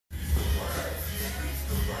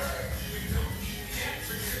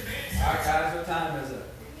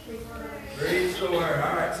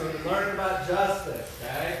right, so we're learning about justice,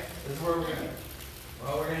 okay? This is where we're going.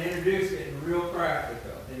 Well, we're going to introduce it in real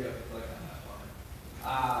practical. You have to click on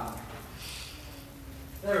that one.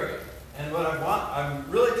 There we go. And what I'm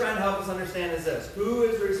really trying to help us understand is this. Who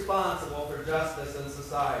is responsible for justice in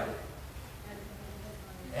society?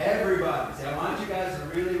 Everybody. See, I want you guys to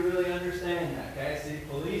really, really understand that, okay? See,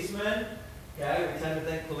 policemen, okay? We tend to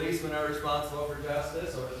think policemen are responsible for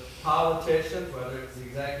justice, or politicians, whether it's the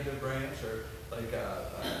executive branch or like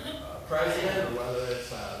a president, or whether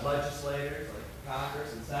it's legislators like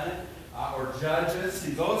Congress and Senate, or judges.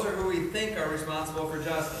 See, those are who we think are responsible for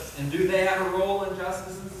justice. And do they have a role in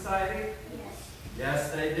justice in society? Yes.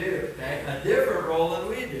 Yes, they do. Okay, a different role than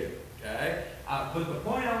we do. Okay, but the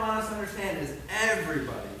point I want us to understand is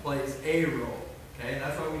everybody plays a role. Okay, and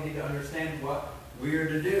that's why we need to understand what we are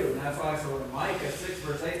to do. And that's why, so in Micah 6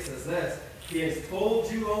 verse 8 says this: He has told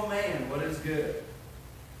you, O man, what is good.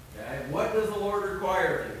 Okay, what does the Lord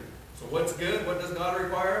require of you? So what's good? What does God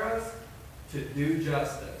require of us? To do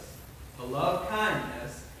justice, to love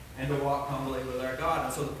kindness, and to walk humbly with our God.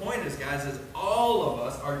 And so the point is, guys, is all of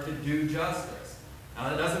us are to do justice. Now,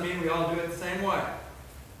 that doesn't mean we all do it the same way,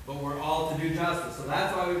 but we're all to do justice. So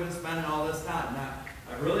that's why we've been spending all this time. Now,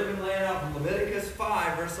 I've really been laying out from Leviticus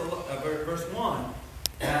 5, verse 1,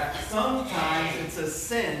 that sometimes it's a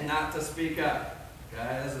sin not to speak up. Okay,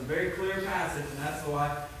 that's a very clear passage, and that's why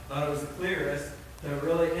I thought it was the clearest to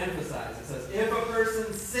really emphasize. It says, if a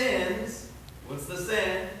person sins, what's the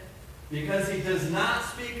sin? Because he does not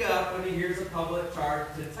speak up when he hears a public charge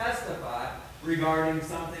to testify regarding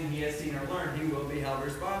something he has seen or learned, he will be held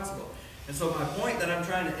responsible. And so my point that I'm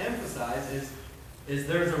trying to emphasize is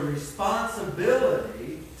there's a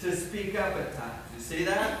responsibility to speak up at times. You see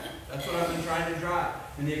that? That's what I've been trying to drive.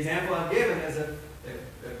 And the example I've given is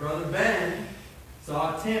if Brother Ben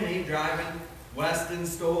saw Timmy driving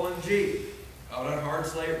Weston's stolen Jeep out on Hard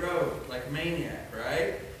Slate Road like a maniac,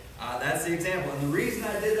 right? That's the example. And the reason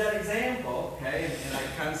I did that example, okay, and I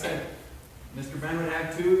kind of said Mr. Ben would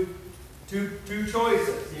have two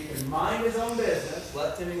choices. He can mind his own business,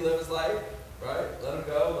 let Timmy live his life, right? Let him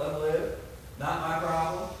go, let him live. Not my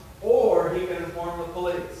problem. Or he can inform the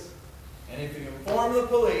police. And if you inform the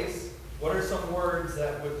police, what are some words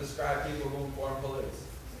that would describe people who inform police?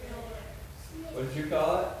 What did you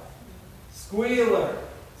call it? Squealer,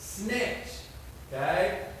 snitch,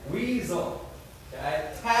 okay, weasel.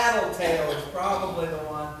 Okay? Tattletale is probably the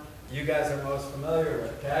one you guys are most familiar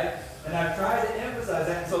with. Okay? And I've tried to emphasize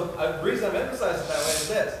that. And so the reason I've emphasized it that way is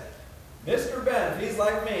this. Mr. Ben, if he's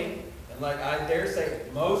like me, and like I dare say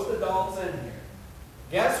most adults in here,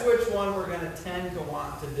 guess which one we're going to tend to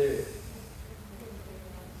want to do?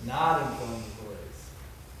 Not inform the police.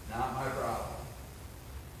 Not my problem.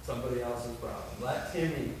 Somebody else's problem. Let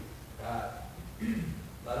Timmy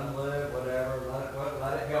let him live, whatever,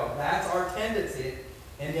 let it go. That's our tendency.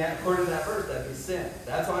 And yet, according to that verse, that'd be sin.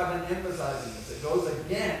 That's why I've been emphasizing this. It goes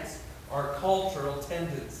against our cultural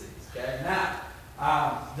tendencies. Okay? Now,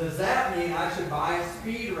 does that mean I should buy a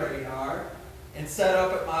speed radar and set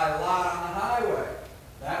up at my lot on the highway?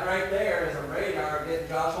 That right there is a radar getting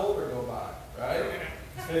Josh Holder go by, right?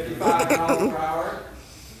 55 miles per hour.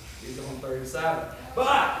 He's going 37.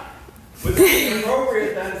 But would it be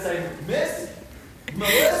appropriate then to say, Miss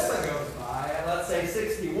Melissa goes by at, let's say,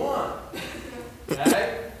 61.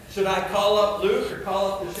 Okay? Should I call up Luke or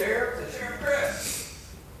call up the sheriff? Say, Sheriff Chris,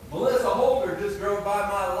 Melissa Holder just drove by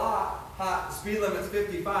my lot. The speed limit's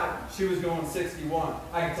 55. She was going 61.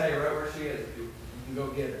 I can tell you right where she is. You can go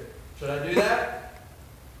get her. Should I do that?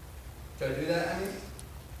 Should I do that, Amy?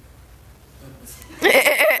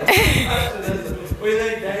 What do you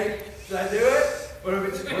think, Dave? Should I do it? What if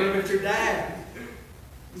it's your dad?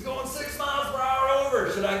 He's going 6 miles per hour over.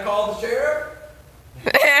 Should I call the sheriff?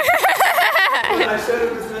 I should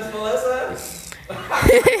if it's Miss Melissa.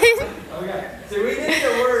 Okay. See, we need to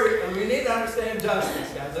worry and we need to understand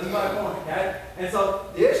justice, guys. That's my point, okay? And so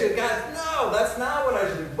the issue, guys, no, that's not what I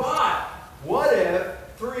should do. But what if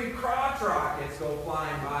 3 crotch rockets go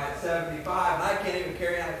flying by at 75 and I can't even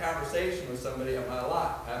carry on a conversation with somebody on my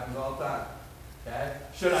lot? Happens all the time. Okay?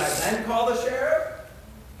 Should I then call the sheriff?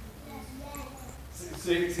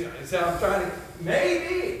 See I'm trying to,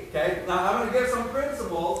 maybe, okay? Now, I'm going to give some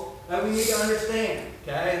principles that we need to understand,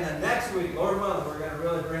 okay? And then next week, Lord willing, we're going to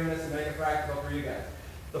really bring this and make it practical for you guys.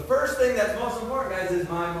 The first thing that's most important, guys, is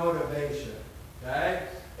my motivation, okay?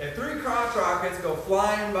 If 3 crotch rockets go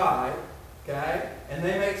flying by, okay, and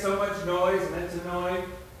they make so much noise and it's annoying,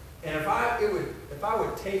 and if I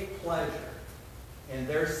would take pleasure in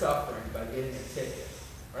their suffering by getting a ticket,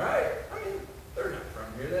 right? I mean, they're not from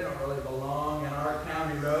here. They don't really belong in our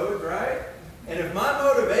county roads, right? And if my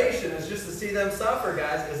motivation is just to see see them suffer,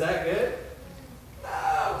 guys, is that good?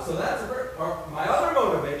 No. So that's my other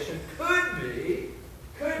motivation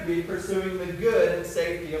could be pursuing the good and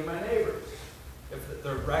safety of my neighbors. If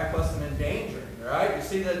they're reckless and endangering, right? You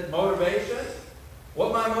see the motivation?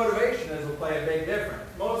 What my motivation is will play a big difference.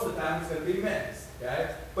 Most of the time it's going to be mixed,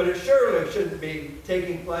 okay? But it surely shouldn't be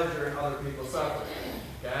taking pleasure in other people's suffering,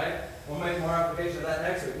 okay? We'll make more application of that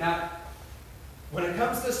next week. Now, when it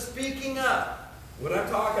comes to speaking up, what I'm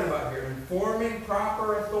talking about here, informing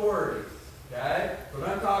proper authorities, okay? What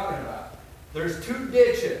I'm talking about. There's two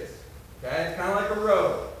ditches, okay? It's kind of like a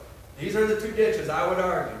road. These are the two ditches, I would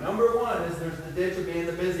argue. Number one is there's the ditch of being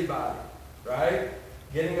the busybody, right?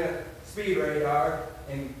 Getting a speed radar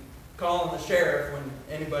and calling the sheriff when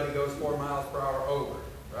anybody goes 4 miles per hour over,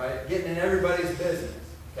 right? Getting in everybody's business,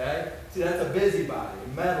 okay? See, that's a busybody,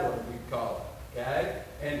 a meddler, we call it, okay?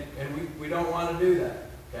 And we don't want to do that,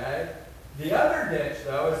 okay? The other ditch,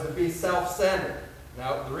 though, is to be self-centered.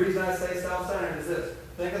 Now, the reason I say self-centered is this.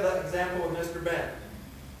 Think of the example of Mr. Ben.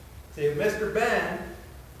 See, if Mr. Ben,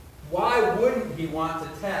 why wouldn't he want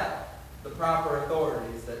to tell the proper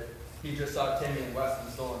authorities that he just saw Timmy and Weston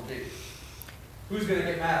stolen teeth? Who's going to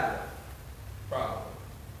get mad at him? Probably.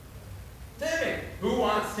 Timmy! Who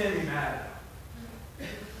wants Timmy mad at him?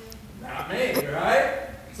 Not me, right?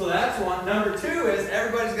 So that's one. Number two is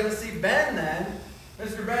everybody's going to see Ben then.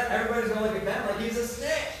 Mr. Ben, everybody's going to look at Ben like he's a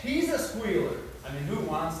snitch. He's a squealer. I mean, who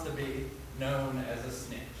wants to be known as a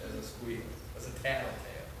snitch, as a squealer, as a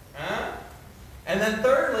tattletale? Huh? And then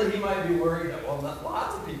thirdly, he might be worried that, well,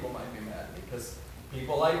 lots of people might be mad at me because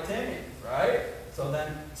people like Timmy, right?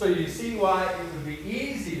 So you see why it would be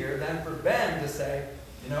easier than for Ben to say,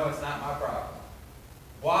 you know, it's not my problem.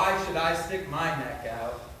 Why should I stick my neck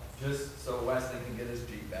out just so Weston can get his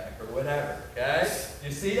Jeep back or whatever, okay?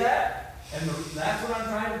 You see that? And that's what I'm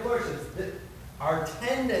trying to push. Is our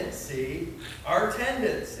tendency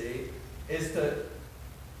is to,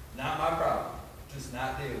 not my problem, just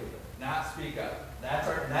not deal with it, not speak up. That's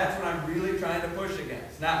what I'm really trying to push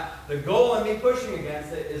against. Now, the goal of me pushing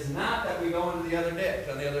against it is not that we go into the other ditch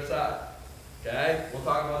on the other side. Okay? We'll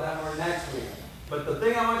talk about that more next week. But the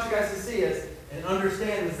thing I want you guys to see is, and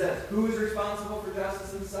understand is this. Who is responsible for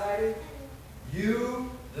justice in society?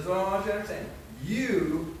 You, this is what I want you to understand.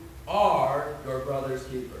 You are your brother's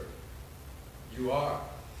keeper. You are.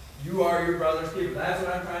 You are your brother's keeper. That's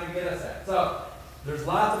what I'm trying to get us at. So, there's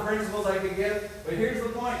lots of principles I could give, but here's the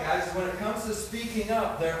point, guys. When it comes to speaking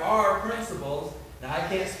up, there are principles. Now, I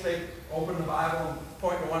can't open the Bible and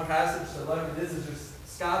point to one passage to let me, this is just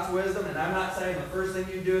Scott's wisdom, and I'm not saying the first thing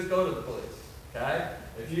you do is go to the police, okay?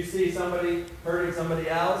 If you see somebody hurting somebody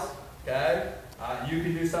else, okay, you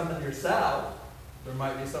can do something yourself. There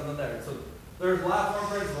might be something there. So there's lots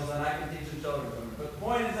more principles than I can teach in children's room. But the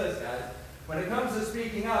point is this, guys. When it comes to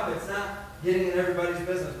speaking up, it's not getting in everybody's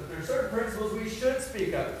business, but there are certain principles we should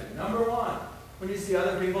speak up to. Number one, when you see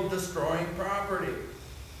other people destroying property,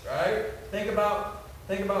 right? Think about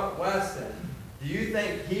Weston. Do you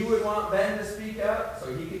think he would want Ben to speak up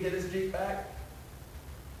so he could get his Jeep back?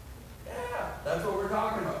 Yeah, that's what we're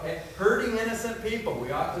talking about. Okay? Hurting innocent people,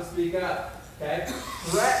 we ought to speak up. Okay?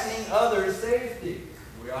 Threatening others' safety,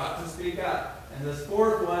 we ought to speak up. And this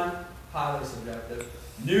fourth one, highly subjective,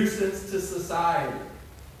 nuisance to society.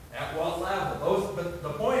 At what level? But the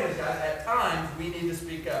point is, guys, at times we need to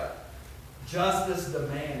speak up. Justice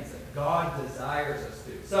demands it. God desires us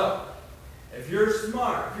to. So, if you're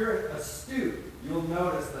smart, if you're astute, you'll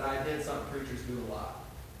notice that I did something preachers do a lot.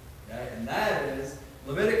 Okay? And that is,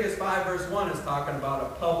 Leviticus 5 verse 1 is talking about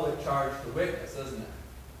a public charge to witness, isn't it?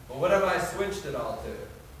 But what have I switched it all to?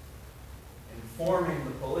 Informing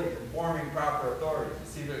the police, informing proper authorities.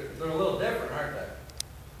 You see, they're a little different, aren't they?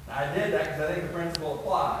 I did that because I think the principle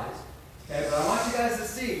applies. Okay, but I want you guys to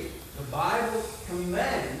see the Bible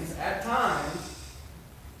commends at times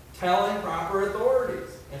telling proper authorities.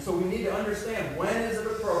 And so we need to understand when is it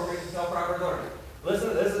appropriate to tell proper authorities.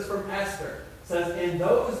 Listen, this is from Esther. It says, in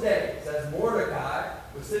those days, as Mordecai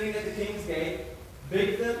was sitting at the king's gate,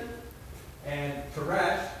 Bigthan and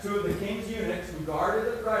Teresh, two of the king's eunuchs who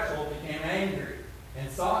guarded the threshold, became angry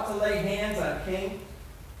and sought to lay hands on King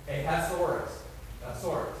Ahasuerus. I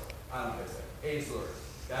don't know if I say Ahasuerus.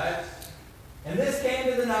 Okay? And this came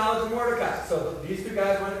to the knowledge of Mordecai. So these two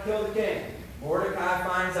guys went to kill the king. Mordecai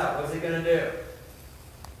finds out. What's he going to do?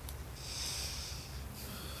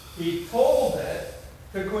 He told it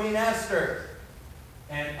to Queen Esther.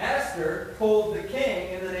 And Esther told the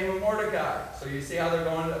king in the name of Mordecai. So you see how they're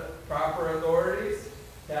going to proper authorities?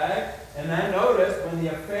 Okay? And then notice, when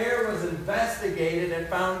the affair was investigated and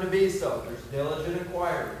found to be so, there's diligent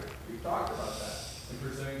inquiry. We've talked about that in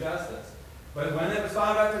pursuing justice. But when it was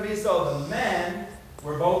found out to be so, the men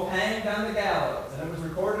were both hanged on the gallows. And it was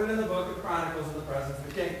recorded in the book of Chronicles in the presence of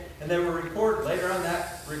the king. And they were recorded. Later on,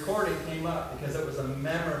 that recording came up because it was a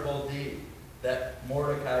memorable deed that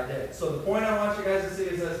Mordecai did. So the point I want you guys to see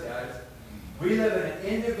is this, guys. We live in an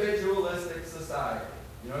individualistic society.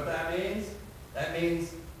 You know what that means? That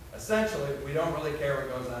means, essentially, we don't really care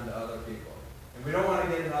what goes on to other people. And we don't want to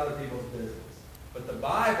get in other people's business. But the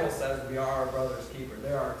Bible says we are our brother's keeper.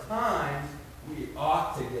 There are times we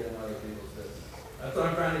ought to get in other people's business. That's what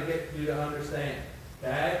I'm trying to get you to understand.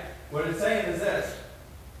 Okay? What it's saying is this.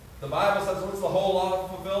 The Bible says, what's the whole law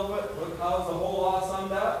fulfilled with? How's the whole law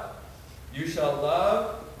summed up? You shall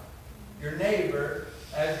love your neighbor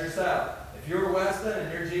as yourself. If you were Weston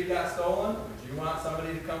and your Jeep got stolen, would you want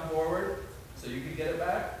somebody to come forward so you could get it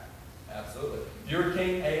back? Absolutely. If you were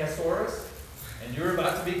King Ahasuerus and you were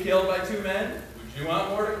about to be killed by two men, would you want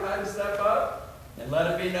Mordecai to step up and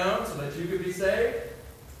let it be known so that you could be saved?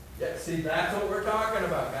 Yeah, see, that's what we're talking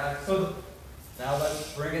about, guys. So now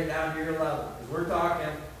let's bring it down to your level, because we're talking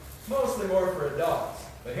mostly more for adults.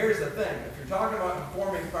 But here's the thing. If you're talking about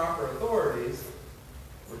informing proper authorities,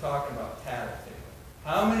 we're talking about tattletailing.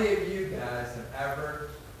 How many of you guys have ever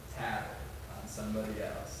tattled on somebody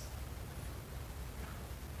else?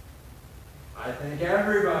 I think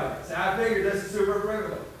everybody. See, I figured this is super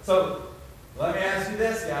applicable. So let me ask you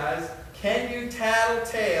this, guys. Can you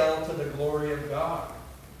tattletale to the glory of God?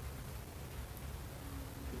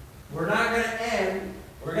 We're not going to end.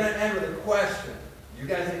 We're going to end with a question. You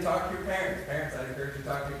guys need to talk to your parents. Parents, I'd encourage you to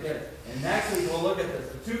talk to your kids. And next week we'll look at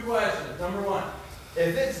this. The two questions. Number one,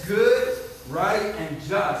 if it's good, right, and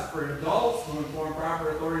just for adults to inform proper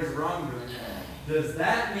authorities of wrongdoing, does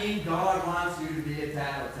that mean God wants you to be a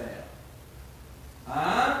tattletale?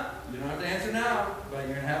 You don't have to answer now, but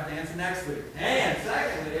you're going to have to answer next week. And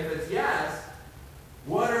secondly, if it's yes,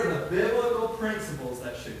 what are the biblical principles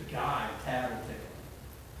that should guide tattletale?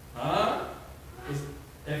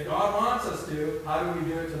 If God wants us to, how do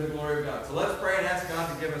we do it to the glory of God? So let's pray and ask God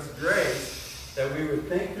to give us grace that we would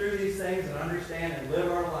think through these things and understand and live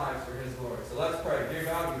our lives for His glory. So let's pray. Dear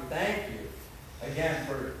God, we thank you again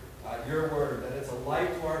for your word, that it's a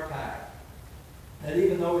light to our path. That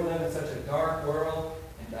even though we live in such a dark world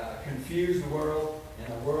and a confused world,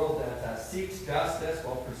 and a world that seeks justice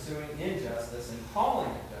while pursuing injustice and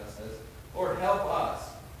calling it justice, Lord, help us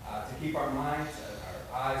to keep our minds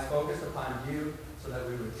and our eyes focused upon you so that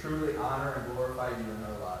we would truly honor and glorify you in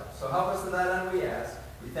our lives. So help us to that end, we ask.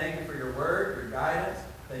 We thank you for your word, your guidance.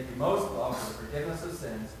 Thank you most of all for the forgiveness of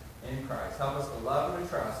sins in Christ. Help us to love and to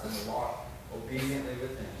trust and to walk obediently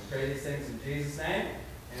with Him. We pray these things in Jesus' name.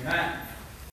 Amen.